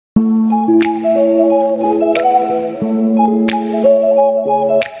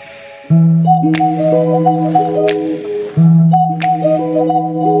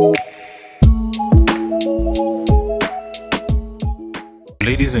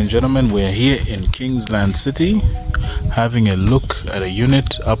Ladies and gentlemen, we're here in Kingsland City having a look at a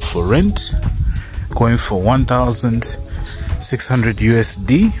unit up for rent, going for 1,600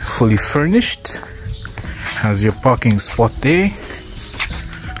 USD, fully furnished. Has your parking spot there.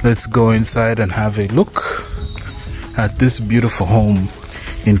 Let's go inside and have a look at this beautiful home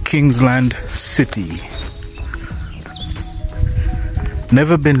in Kingsland City.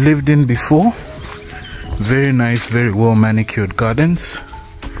 Never been lived in before. Very nice, very well manicured gardens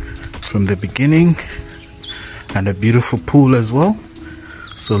from the beginning, and a beautiful pool as well.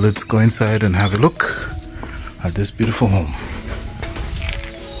 So let's go inside and have a look at this beautiful home.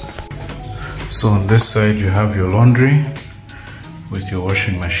 So on this side you have your laundry with your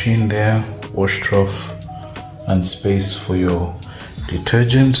washing machine there, wash trough, and space for your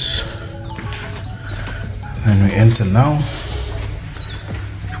detergents. Then we enter now.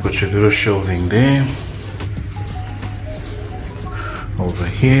 You've got your little shelving there. Over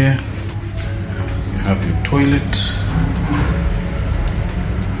here you have your toilet,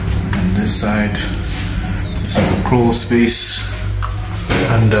 and this side, this is a crawl space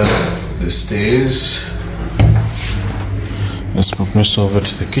under the stairs. Let's progress over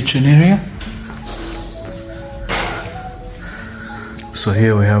to the kitchen area. So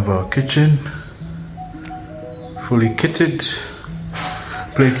here we have our kitchen, fully kitted,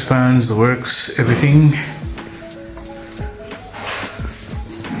 plates, pans, the works, everything.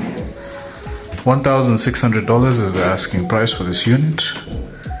 $1,600 is the asking price for this unit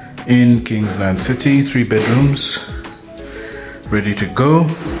in Kingsland City. 3 bedrooms, ready to go.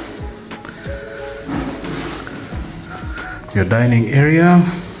 Your dining area,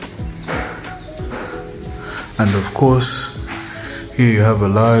 and of course here you have a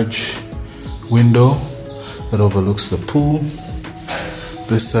large window that overlooks the pool.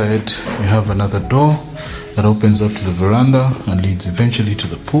 This side you have another door that opens up to the veranda and leads eventually to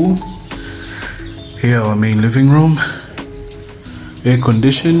the pool. Here our main living room, air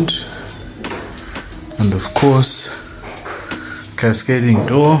conditioned, and of course cascading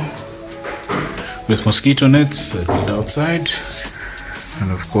door with mosquito nets that lead outside,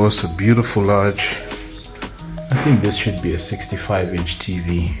 and of course a beautiful large, I think this should be a 65-inch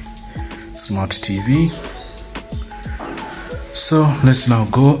TV, smart TV. So let's now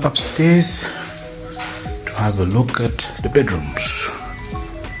go upstairs to have a look at the bedrooms.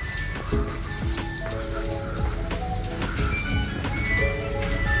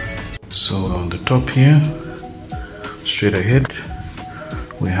 So on the top here, straight ahead,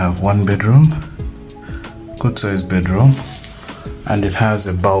 we have 1 bedroom, good sized bedroom, and it has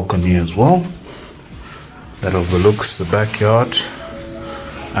a balcony as well that overlooks the backyard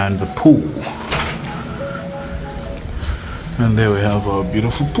and the pool. And there we have our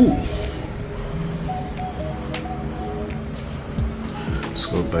beautiful pool. Let's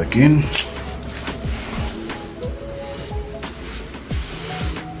go back in.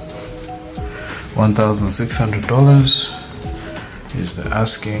 $1,600 is the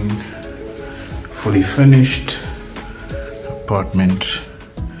asking, fully furnished apartment,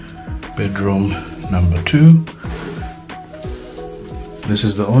 bedroom number 2. This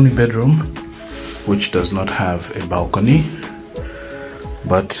is the only bedroom which does not have a balcony,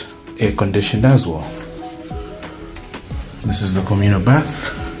 but air conditioned as well. This is the communal bath,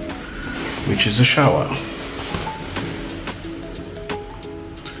 which is a shower.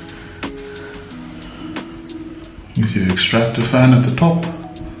 With your extractor fan at the top,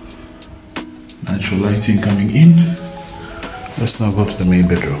 natural lighting coming in. Let's now go to the main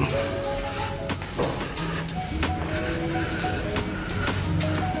bedroom.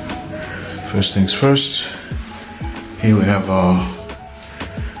 First things first, here we have our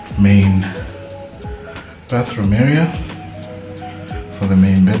main bathroom area for the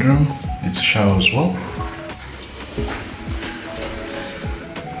main bedroom. It's a shower as well.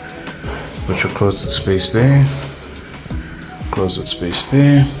 Put your closet space there, closet space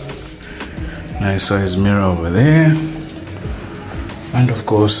there, nice size mirror over there, and of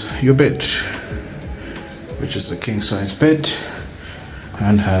course your bed, which is a king size bed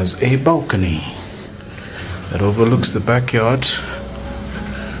and has a balcony that overlooks the backyard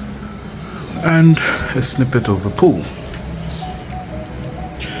and a snippet of the pool.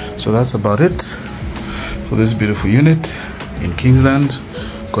 So that's about it for this beautiful unit in Kingsland,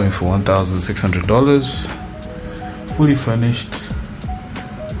 going for $1,600, fully furnished,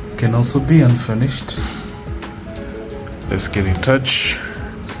 can also be unfurnished. Let's get in touch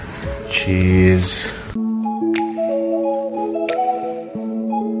She's